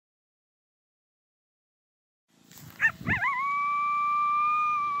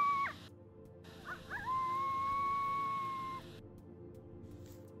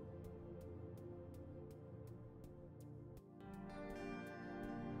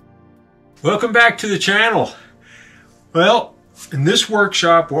Welcome back to the channel. Well, in this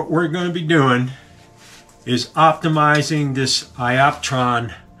workshop, what we're going to be doing is optimizing this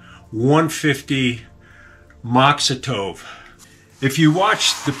Ioptron 150 Moxitov. If you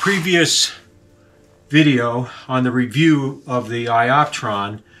watched the previous video on the review of the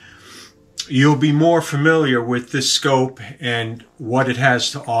Ioptron, you'll be more familiar with this scope and what it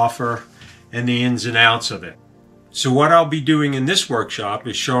has to offer and the ins and outs of it. So what I'll be doing in this workshop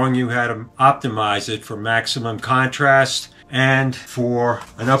is showing you how to optimize it for maximum contrast and for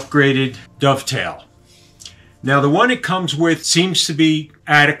an upgraded dovetail. Now the one it comes with seems to be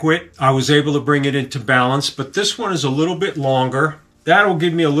adequate. I was able to bring it into balance, but this one is a little bit longer. That'll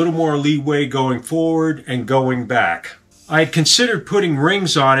give me a little more leeway going forward and going back. I had considered putting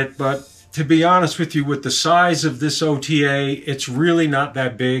rings on it, but to be honest with you, with the size of this OTA, it's really not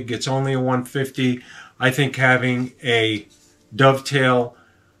that big. It's only a 150. I think having a dovetail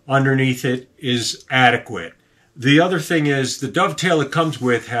underneath it is adequate. The other thing is the dovetail it comes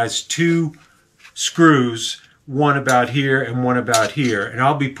with has two screws, one about here and one about here. And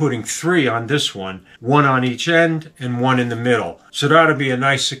I'll be putting three on this one on each end and one in the middle. So that'll be a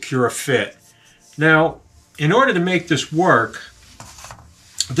nice secure fit. Now, in order to make this work,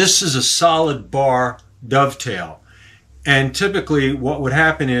 this is a solid bar dovetail. And typically what would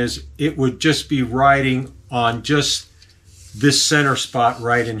happen is it would just be riding on just this center spot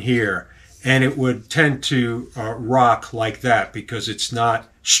right in here. And it would tend to rock like that because it's not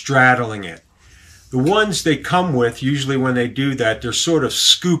straddling it. The ones they come with, usually when they do that, they're sort of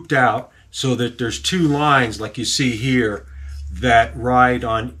scooped out so that there's two lines like you see here that ride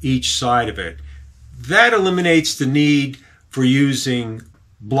on each side of it. That eliminates the need for using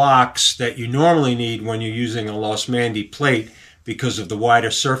blocks that you normally need when you're using a Lost Mandy plate because of the wider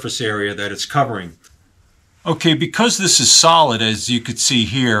surface area that it's covering. Okay, because this is solid, as you could see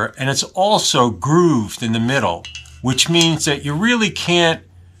here, and it's also grooved in the middle, which means that you really can't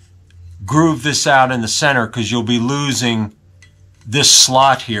groove this out in the center because you'll be losing this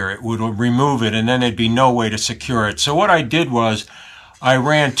slot here. It would remove it and then there'd be no way to secure it. So what I did was I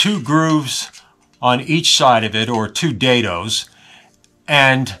ran two grooves on each side of it, or two dados,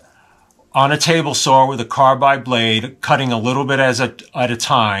 and on a table saw with a carbide blade, cutting a little bit at a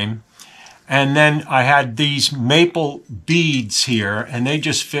time. And then I had these maple beads here, and they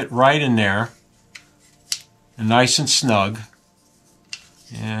just fit right in there, and nice and snug.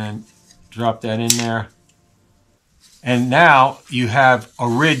 And drop that in there. And now you have a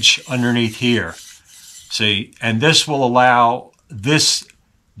ridge underneath here. See, and this will allow this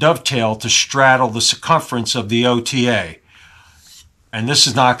dovetail to straddle the circumference of the OTA. And this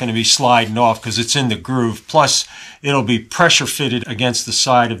is not going to be sliding off because it's in the groove. Plus, it'll be pressure fitted against the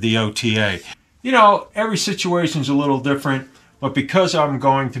side of the OTA. You know, every situation's a little different, but because I'm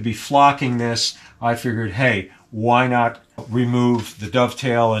going to be flocking this, I figured, hey, why not remove the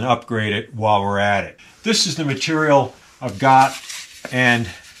dovetail and upgrade it while we're at it. This is the material I've got, and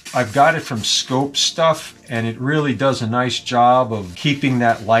I've got it from Scope Stuff, and it really does a nice job of keeping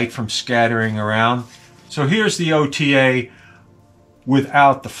that light from scattering around. So here's the OTA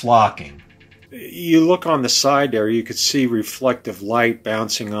without the flocking. You look on the side there, you could see reflective light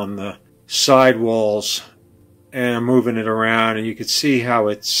bouncing on the side walls, and I'm moving it around, and you could see how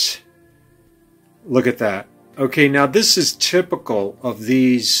it's, look at that. Okay, now this is typical of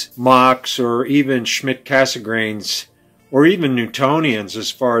these Mox or even Schmidt-Cassegrains or even Newtonians as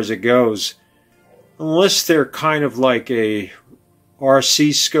far as it goes. Unless they're kind of like a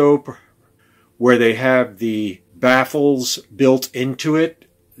RC scope where they have the baffles built into it,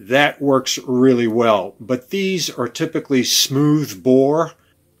 that works really well. But these are typically smooth bore.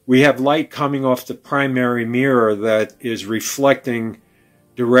 We have light coming off the primary mirror that is reflecting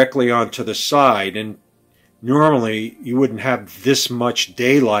directly onto the side, and normally you wouldn't have this much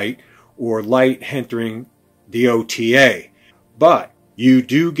daylight or light entering the OTA. But you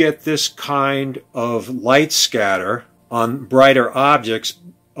do get this kind of light scatter on brighter objects,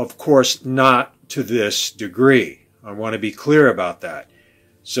 of course not to this degree. I want to be clear about that.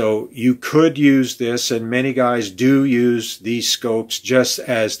 So you could use this, and many guys do use these scopes just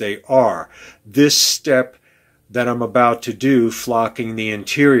as they are. This step that I'm about to do, flocking the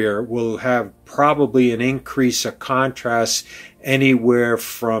interior, will have probably an increase of contrast anywhere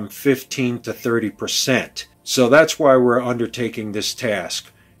from 15 to 30%. So that's why we're undertaking this task.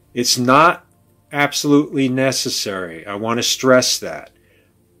 It's not absolutely necessary. I want to stress that.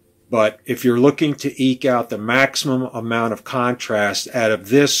 But if you're looking to eke out the maximum amount of contrast out of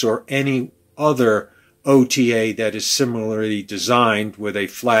this or any other OTA that is similarly designed with a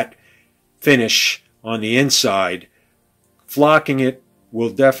flat finish on the inside, flocking it will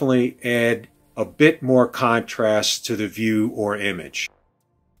definitely add a bit more contrast to the view or image.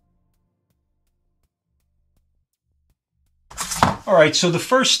 All right, so the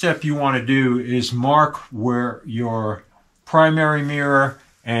first step you want to do is mark where your primary mirror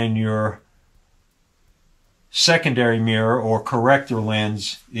and your secondary mirror or corrector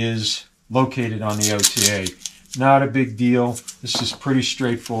lens is located on the OTA. Not a big deal. This is pretty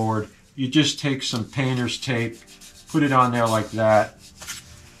straightforward. You just take some painter's tape, put it on there like that.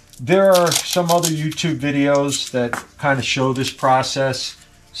 There are some other YouTube videos that kind of show this process,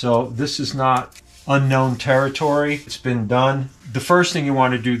 so this is not unknown territory. It's been done. The first thing you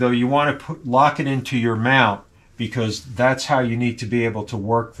want to do, though, you want to lock it into your mount, because that's how you need to be able to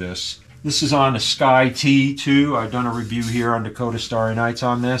work this. This is on a Sky T2. I've done a review here on Dakota Starry Nights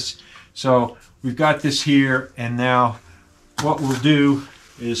on this. So we've got this here, and now what we'll do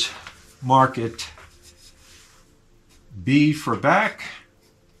is mark it B for back,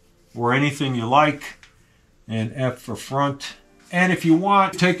 or anything you like, and F for front. And if you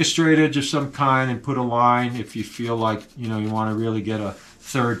want, take a straight edge of some kind and put a line if you feel like, you know, you want to really get a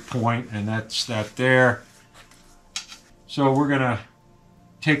third point, and that's that there. So we're going to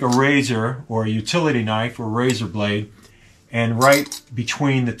take a razor or a utility knife or razor blade, and right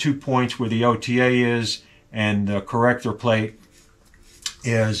between the 2 points where the OTA is and the corrector plate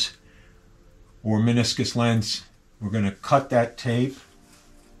is, or meniscus lens, we're going to cut that tape.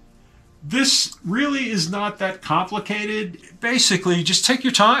 This really is not that complicated. Basically, just take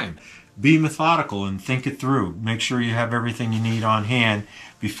your time. Be methodical and think it through. Make sure you have everything you need on hand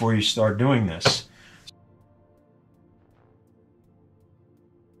before you start doing this.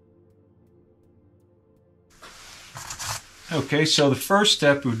 Okay, so the first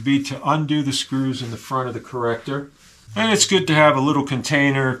step would be to undo the screws in the front of the corrector. And it's good to have a little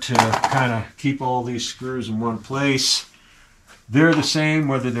container to kind of keep all these screws in one place. They're the same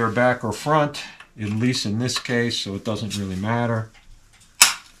whether they're back or front, at least in this case, so it doesn't really matter.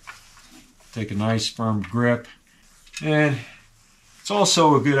 Take a nice firm grip. And it's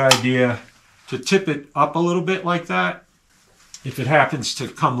also a good idea to tip it up a little bit like that. If it happens to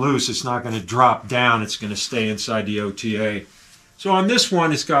come loose, it's not going to drop down, it's going to stay inside the OTA. So on this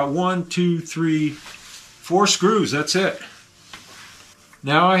one, it's got 1, 2, 3, 4 screws, that's it.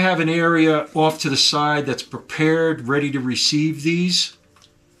 Now I have an area off to the side that's prepared, ready to receive these.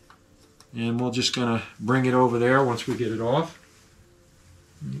 And we're just going to bring it over there once we get it off.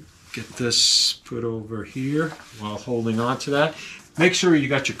 Get this put over here while holding on to that. Make sure you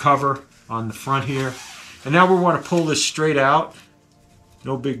got your cover on the front here. And now we want to pull this straight out.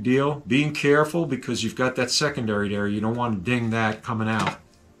 No big deal. Being careful because you've got that secondary there. You don't want to ding that coming out.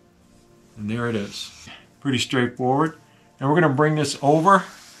 And there it is. Pretty straightforward. And we're going to bring this over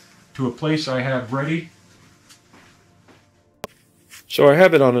to a place I have ready. So I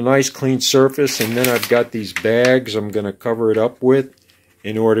have it on a nice clean surface, and then I've got these bags I'm going to cover it up with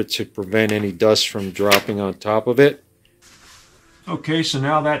in order to prevent any dust from dropping on top of it. Okay, so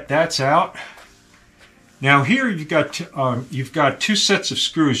now that's out. Now here you've got 2 sets of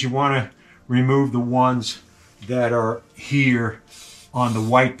screws. You want to remove the ones that are here on the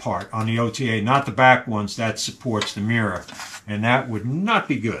white part, on the OTA, not the back ones that supports the mirror. And that would not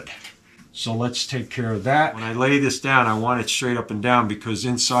be good. So let's take care of that. When I lay this down, I want it straight up and down because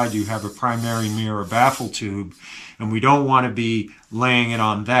inside you have a primary mirror baffle tube, and we don't want to be laying it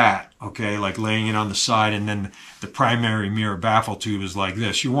on that, okay, like laying it on the side and then the primary mirror baffle tube is like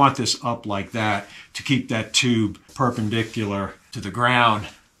this. You want this up like that to keep that tube perpendicular to the ground.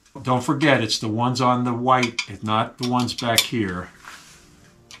 Don't forget, it's the ones on the white, it's not the ones back here.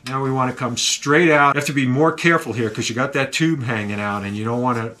 Now we want to come straight out. You have to be more careful here because you got that tube hanging out and you don't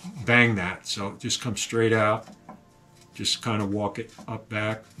want to bang that. So just come straight out. Just kind of walk it up,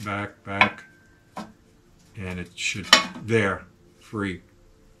 back, back, back. And it should, there, free.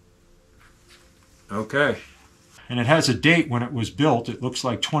 Okay. And it has a date when it was built. It looks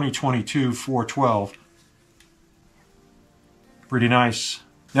like 2022, 4/12. Pretty nice.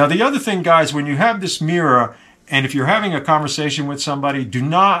 Now the other thing, guys, when you have this mirror, and if you're having a conversation with somebody, do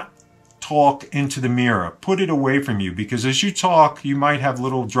not talk into the mirror. Put it away from you, because as you talk, you might have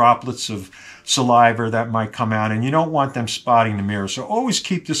little droplets of saliva that might come out, and you don't want them spotting the mirror. So always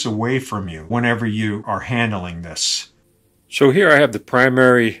keep this away from you whenever you are handling this. So here I have the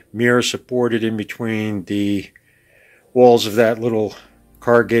primary mirror supported in between the walls of that little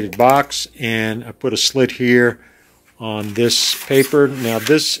corrugated box, and I put a slit here on this paper. Now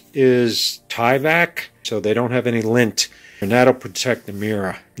this is Tyvek, so they don't have any lint, and that'll protect the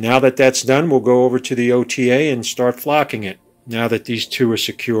mirror. Now that that's done, we'll go over to the OTA and start flocking it, now that these two are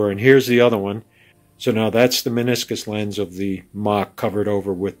secure. And here's the other one. So now that's the meniscus lens of the Mach covered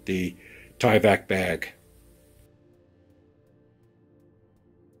over with the Tyvek bag.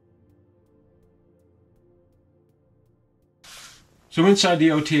 So inside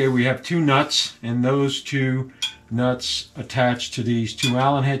the OTA we have two nuts, and those two nuts attached to these two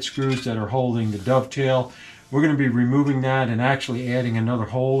Allen head screws that are holding the dovetail. We're going to be removing that and actually adding another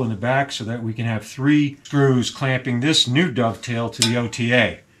hole in the back so that we can have 3 screws clamping this new dovetail to the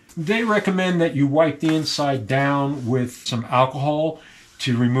OTA. They recommend that you wipe the inside down with some alcohol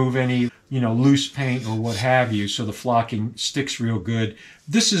to remove any, loose paint or what have you, so the flocking sticks real good.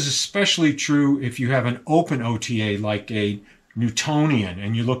 This is especially true if you have an open OTA like a Newtonian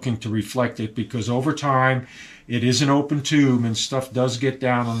and you're looking to reflect it, because over time it is an open tube and stuff does get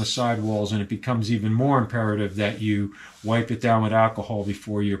down on the sidewalls, and it becomes even more imperative that you wipe it down with alcohol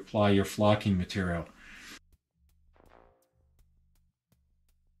before you apply your flocking material.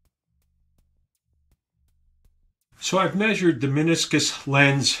 So I've measured the meniscus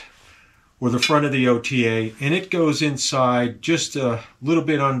lens or the front of the OTA, and it goes inside just a little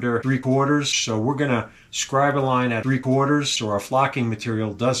bit under 3/4. So we're going to scribe a line at 3/4 so our flocking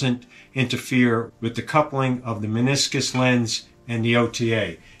material doesn't interfere with the coupling of the meniscus lens and the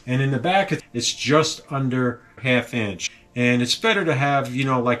OTA. And in the back, it's just under 1/2 inch. And it's better to have,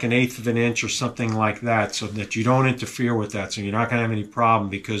 like 1/8 of an inch or something like that, so that you don't interfere with that. So you're not going to have any problem,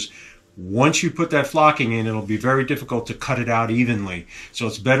 because once you put that flocking in, it'll be very difficult to cut it out evenly. So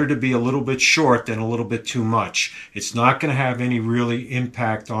it's better to be a little bit short than a little bit too much. It's not going to have any really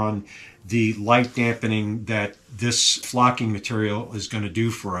impact on the light dampening that this flocking material is going to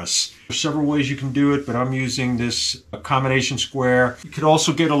do for us. There's several ways you can do it, but I'm using this combination square. You could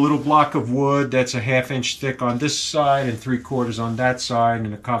also get a little block of wood that's a 1/2 inch thick on this side and 3/4 on that side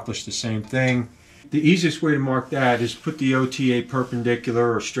and accomplish the same thing. The easiest way to mark that is put the OTA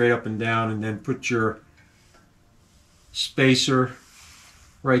perpendicular or straight up and down, and then put your spacer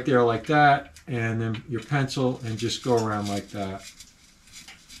right there like that, and then your pencil, and just go around like that.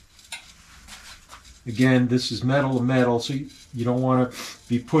 Again, this is metal to metal, so you don't want to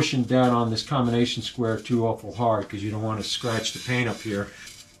be pushing down on this combination square too awful hard, because you don't want to scratch the paint up here.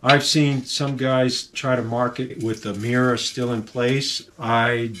 I've seen some guys try to mark it with the mirror still in place.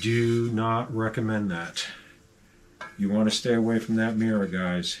 I do not recommend that. You want to stay away from that mirror,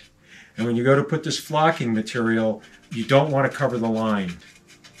 guys. And when you go to put this flocking material, you don't want to cover the line.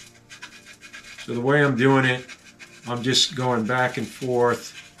 So the way I'm doing it, I'm just going back and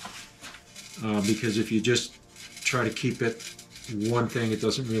forth, because if you just try to keep it one thing, it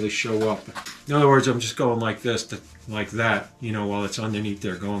doesn't really show up. In other words, I'm just going like this, like that, while it's underneath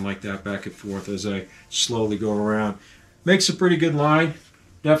there, going like that back and forth as I slowly go around. Makes a pretty good line,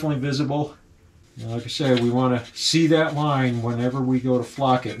 definitely visible. Like I said, we want to see that line whenever we go to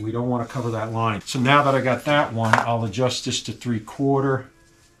flock it. We don't want to cover that line. So now that I got that one, I'll adjust this to 3/4,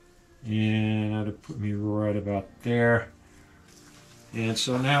 and that'll put me right about there. And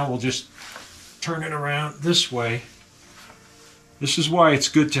so now we'll just turn it around this way. This is why it's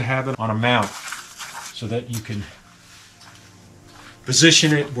good to have it on a mount, so that you can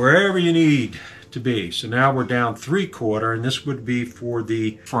position it wherever you need to be. So now we're down 3/4, and this would be for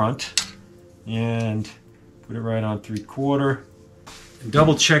the front. And put it right on 3/4. And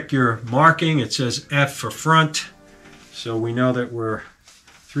double check your marking. It says F for front, so we know that we're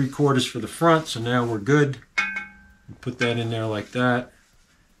 3/4 for the front. So now we're good. Put that in there like that,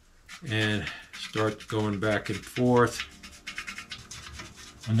 and start going back and forth.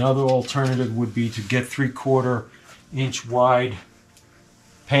 Another alternative would be to get 3/4 inch wide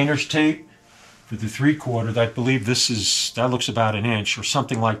painter's tape for the 3/4. I believe that looks about 1 inch or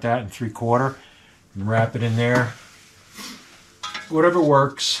something like that in 3/4, and wrap it in there. Whatever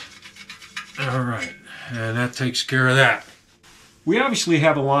works. All right, and that takes care of that. We obviously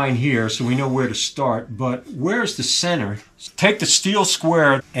have a line here, so we know where to start, but where's the center? Take the steel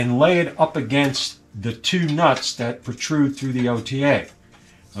square and lay it up against the 2 nuts that protrude through the OTA.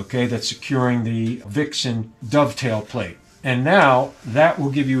 Okay, that's securing the Vixen dovetail plate. And now that will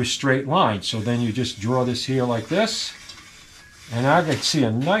give you a straight line. So then you just draw this here like this, and I can see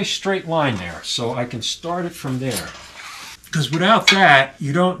a nice straight line there. So I can start it from there. Because without that,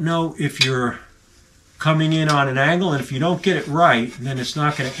 you don't know if you're coming in on an angle, and if you don't get it right, then it's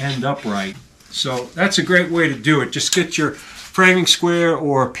not going to end up right. So that's a great way to do it. Just get your framing square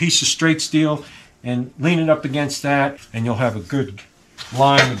or a piece of straight steel and lean it up against that, and you'll have a good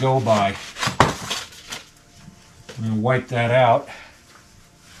line to go by. I'm going to wipe that out.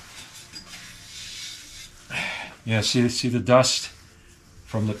 Yeah, see the dust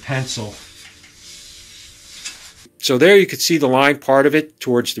from the pencil. So there you can see the line part of it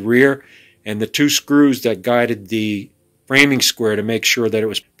towards the rear, and the 2 screws that guided the framing square to make sure that it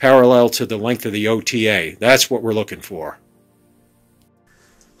was parallel to the length of the OTA. That's what we're looking for.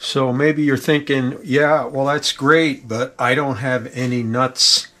 So maybe you're thinking, yeah, well, that's great, but I don't have any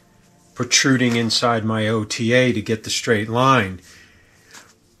nuts protruding inside my OTA to get the straight line.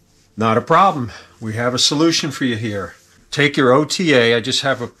 Not a problem. We have a solution for you here. Take your OTA. I just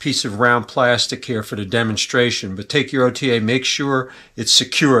have a piece of round plastic here for the demonstration, but take your OTA, make sure it's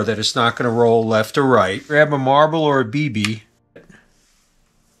secure, that it's not going to roll left or right. Grab a marble or a BB,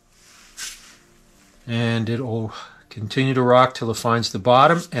 and it'll continue to rock till it finds the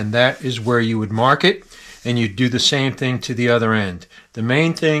bottom, and that is where you would mark it, and you do the same thing to the other end. The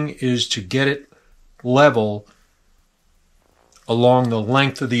main thing is to get it level along the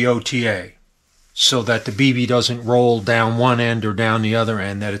length of the OTA, so that the BB doesn't roll down one end or down the other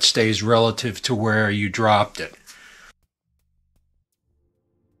end, that it stays relative to where you dropped it.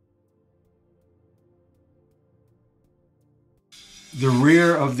 The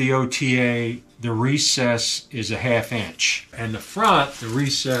rear of the OTA, the recess is a 1/2 inch, and the front, the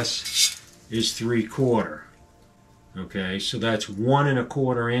recess is 3/4. Okay, so that's 1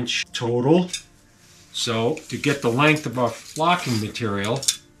 1/4 inch total. So to get the length of our flocking material,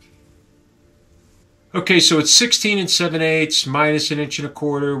 okay, so it's 16 7/8 minus 1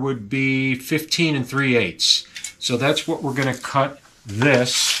 1/4 inch would be 15 3/8. So that's what we're going to cut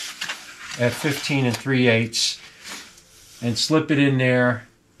this at 15 3/8 and slip it in there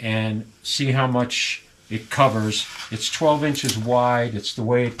and see how much it covers. It's 12 inches wide. It's the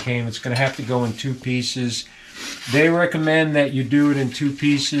way it came. It's going to have to go in 2 pieces. They recommend that you do it in 2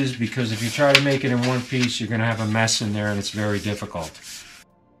 pieces because if you try to make it in 1 piece, you're going to have a mess in there and it's very difficult.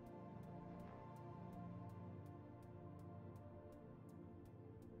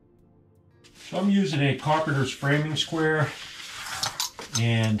 So I'm using a carpenter's framing square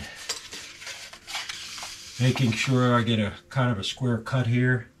and making sure I get a kind of a square cut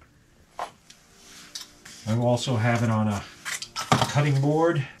here. I also have it on a cutting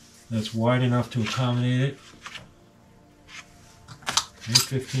board that's wide enough to accommodate it. Okay,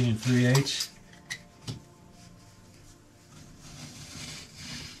 15 3/8.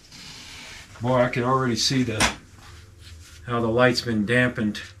 Boy, I can already see how the light's been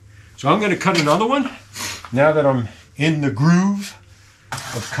dampened. So I'm going to cut another one now that I'm in the groove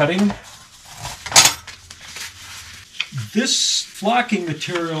of cutting. This flocking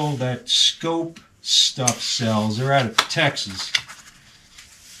material that Scope Stuff sells, they're out of Texas,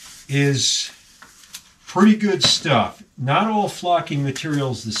 is pretty good stuff. Not all flocking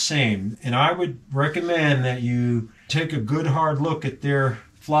material is the same, and I would recommend that you take a good hard look at their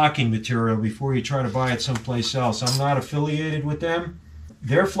flocking material before you try to buy it someplace else. I'm not affiliated with them.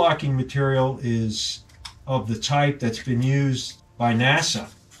 Their flocking material is of the type that's been used by NASA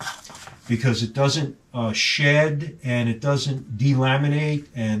because it doesn't shed and it doesn't delaminate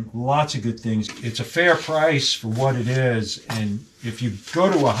and lots of good things. It's a fair price for what it is, and if you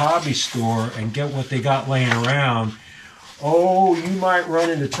go to a hobby store and get what they got laying around, oh, you might run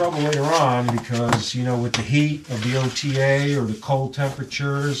into trouble later on because, you know, with the heat of the OTA or the cold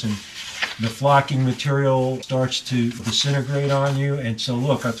temperatures, and the flocking material starts to disintegrate on you. And so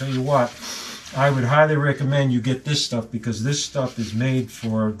look, I'll tell you what, I would highly recommend you get this stuff because this stuff is made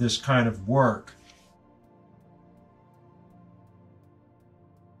for this kind of work.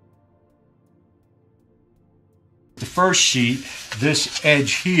 The first sheet, this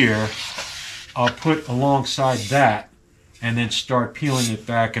edge here, I'll put alongside that and then start peeling it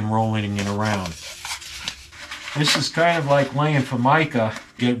back and rolling it around. This is kind of like laying Formica.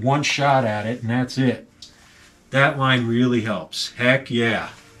 Get one shot at it and that's it. That line really helps. Heck yeah.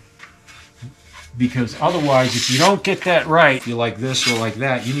 Because otherwise, if you don't get that right, you're like this or like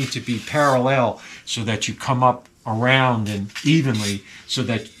that, you need to be parallel so that you come up around and evenly, so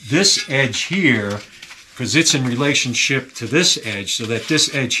that this edge here, because it's in relationship to this edge, so that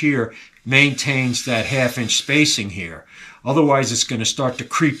this edge here maintains that 1/2 inch spacing here. Otherwise, it's going to start to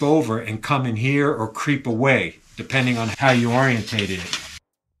creep over and come in here or creep away, depending on how you orientated it.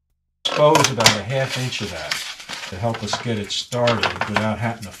 Expose about 1/2 inch of that to help us get it started without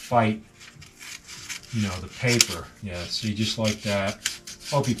having to fight, you know, the paper. Yeah, see, just like that.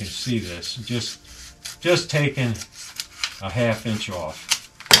 Hope you can see this. Just taking 1/2 inch off.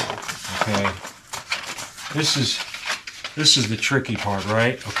 Okay. This is the tricky part,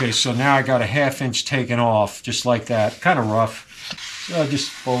 right? Okay, so now I got 1/2 inch taken off, just like that. Kind of rough. So I'll just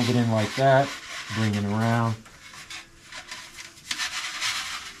fold it in like that, bring it around.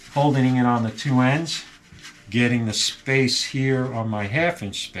 Folding it on the 2 ends, getting the space here on my 1/2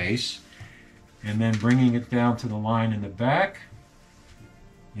 inch space, and then bringing it down to the line in the back.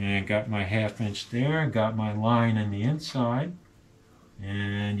 And got my 1/2 inch there, got my line on the inside.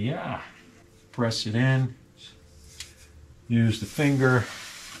 And yeah, press it in, use the finger,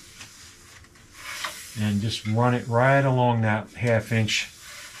 and just run it right along that 1/2 inch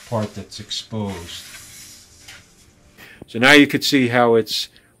part that's exposed. So now you can see how it's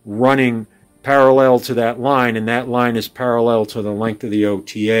running parallel to that line, and that line is parallel to the length of the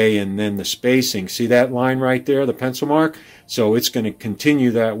OTA, and then the spacing. See that line right there, the pencil mark? So it's going to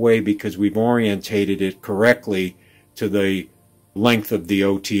continue that way because we've orientated it correctly to the length of the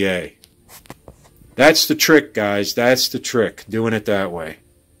OTA. That's the trick, guys. That's the trick, doing it that way.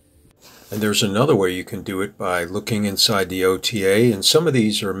 And there's another way you can do it by looking inside the OTA, and some of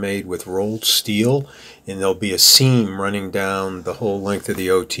these are made with rolled steel, and there'll be a seam running down the whole length of the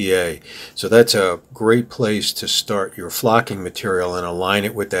OTA. So that's a great place to start your flocking material and align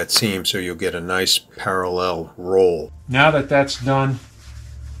it with that seam so you'll get a nice parallel roll. Now that that's done,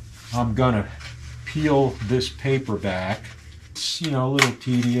 I'm gonna peel this paper back. It's, you know, a little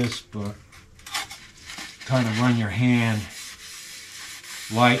tedious, but kind of run your hand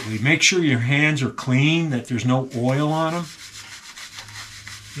lightly. Make sure your hands are clean, that there's no oil on them.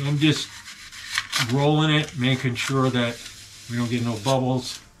 And I'm just rolling it, making sure that we don't get no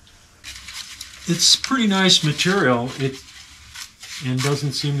bubbles. It's pretty nice material. And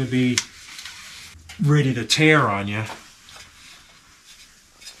doesn't seem to be ready to tear on you.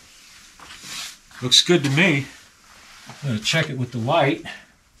 Looks good to me. I'm going to check it with the light,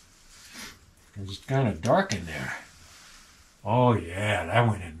 because it's kind of dark in there. Oh yeah, that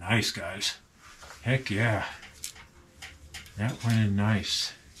went in nice, guys. Heck yeah. That went in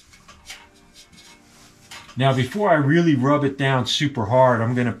nice. Now before I really rub it down super hard,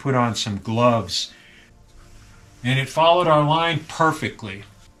 I'm going to put on some gloves. And it followed our line perfectly.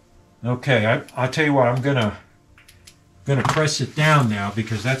 Okay, I'll tell you what, I'm gonna press it down now,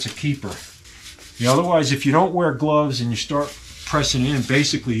 because that's a keeper. Otherwise, if you don't wear gloves and you start pressing in,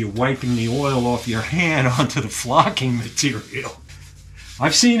 basically you're wiping the oil off your hand onto the flocking material.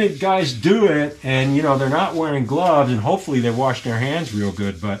 I've seen it, guys do it, and you know, they're not wearing gloves, and hopefully they wash their hands real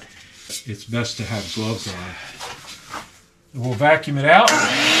good, but it's best to have gloves on. We'll vacuum it out.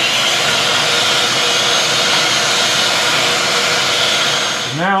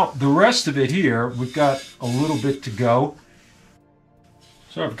 Now the rest of it here, we've got a little bit to go.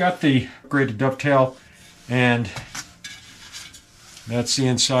 So I've got the graded dovetail, and that's the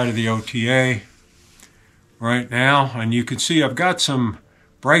inside of the OTA right now. And you can see I've got some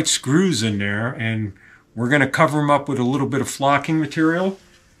bright screws in there, and we're going to cover them up with a little bit of flocking material.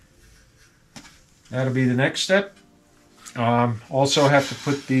 That'll be the next step. Also have to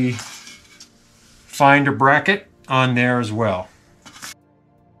put the finder bracket on there as well.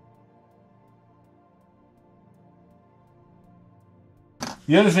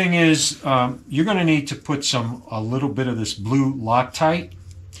 The other thing is you're going to need to put a little bit of this blue Loctite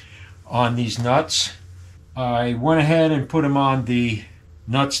on these nuts. I went ahead and put them on the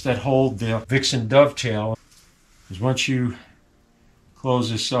nuts that hold the Vixen dovetail, because once you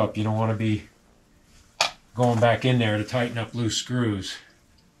close this up, you don't want to be going back in there to tighten up loose screws.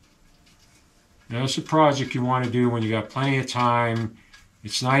 Now, it's a project you want to do when you got plenty of time.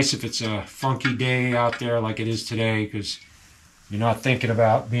 It's nice if it's a funky day out there like it is today, because you're not thinking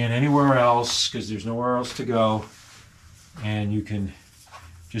about being anywhere else, because there's nowhere else to go, and you can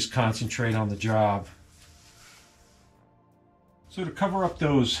just concentrate on the job. So to cover up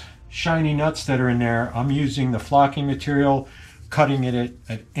those shiny nuts that are in there, I'm using the flocking material, cutting it at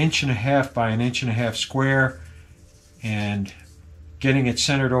 1.5 inches by 1.5 inches square, and getting it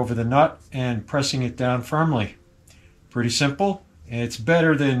centered over the nut and pressing it down firmly. Pretty simple. It's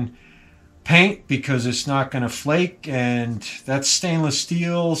better than paint because it's not going to flake, and that's stainless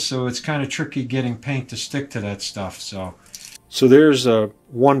steel, so it's kind of tricky getting paint to stick to that stuff. So there's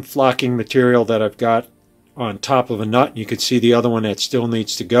one flocking material that I've got on top of a nut. You can see the other one that still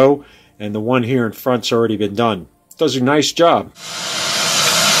needs to go, and the one here in front's already been done. Does a nice job.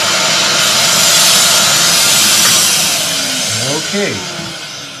 Okay.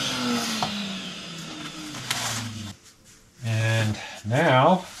 And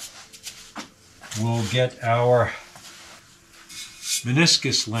now we'll get our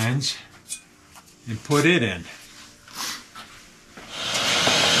meniscus lens and put it in.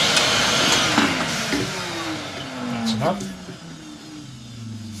 That's enough.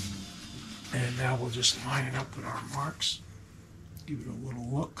 And now we'll just line it up with our marks. Give it a little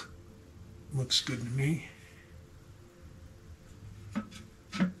look. Looks good to me.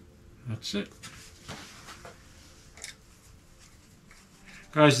 That's it.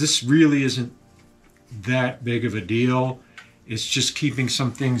 Guys, this really isn't that big of a deal. It's just keeping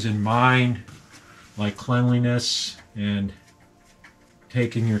some things in mind, like cleanliness and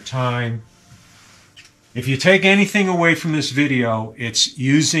taking your time. If you take anything away from this video, it's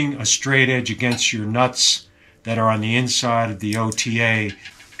using a straight edge against your nuts that are on the inside of the OTA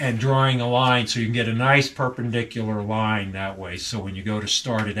and drawing a line so you can get a nice perpendicular line that way. So when you go to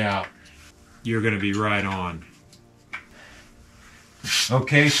start it out, you're going to be right on.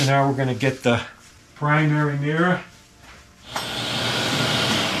 Okay, so now we're going to get the primary mirror.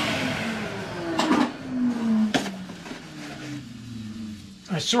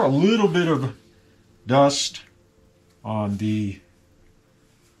 I saw a little bit of dust on the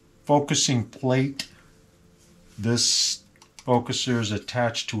focusing plate. This focuser is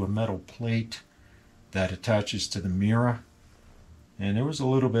attached to a metal plate that attaches to the mirror, and there was a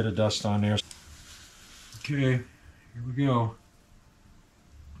little bit of dust on there. Okay, here we go.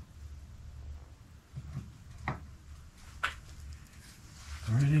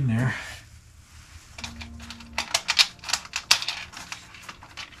 Right in there.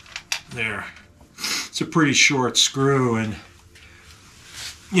 There. It's a pretty short screw, and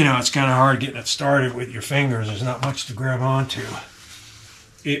you know, it's kind of hard getting it started with your fingers. There's not much to grab onto.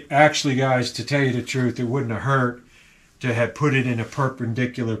 It actually, guys, to tell you the truth, it wouldn't have hurt to have put it in a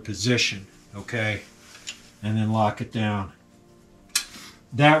perpendicular position, okay, and then lock it down.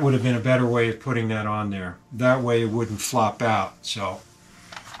 That would have been a better way of putting that on there. That way it wouldn't flop out. So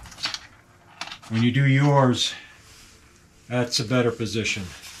when you do yours, that's a better position.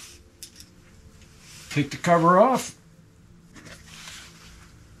 Take the cover off.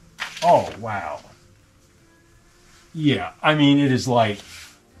 Oh, wow. Yeah, I mean, it's like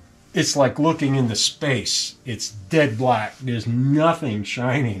looking into space. It's dead black. There's nothing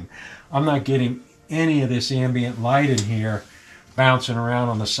shining. I'm not getting any of this ambient light in here bouncing around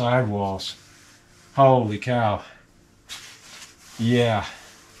on the sidewalls. Holy cow. Yeah.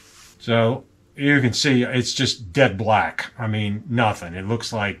 So you can see it's just dead black. I mean, nothing. It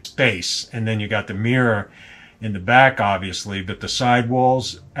looks like space. And then you got the mirror in the back, obviously, but the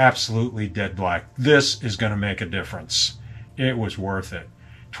sidewalls, absolutely dead black. This is going to make a difference. It was worth it.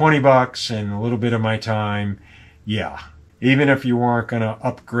 20 bucks and a little bit of my time. Yeah. Even if you weren't going to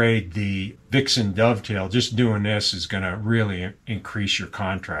upgrade the Vixen Dovetail, just doing this is going to really increase your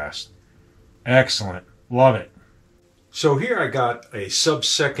contrast. Excellent. Love it. So here I got a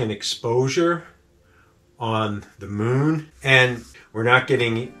sub-second exposure on the moon, and we're not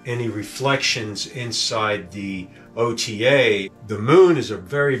getting any reflections inside the OTA. The moon is a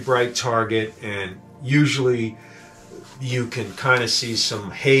very bright target, and usually you can kind of see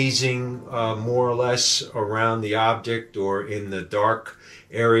some hazing more or less around the object or in the dark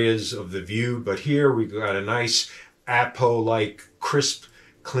areas of the view. But here we've got a nice Apo-like crisp,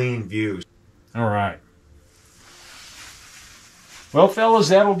 clean view. All right. Well, fellas,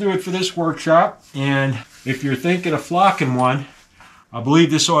 that'll do it for this workshop. And if you're thinking of flocking one, I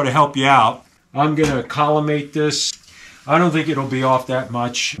believe this ought to help you out. I'm going to collimate this. I don't think it'll be off that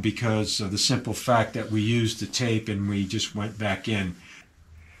much because of the simple fact that we used the tape and we just went back in.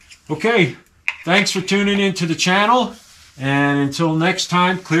 Okay, thanks for tuning into the channel. And until next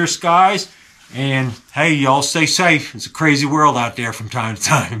time, clear skies. And hey, y'all stay safe. It's a crazy world out there from time to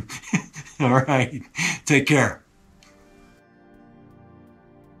time. All right, take care.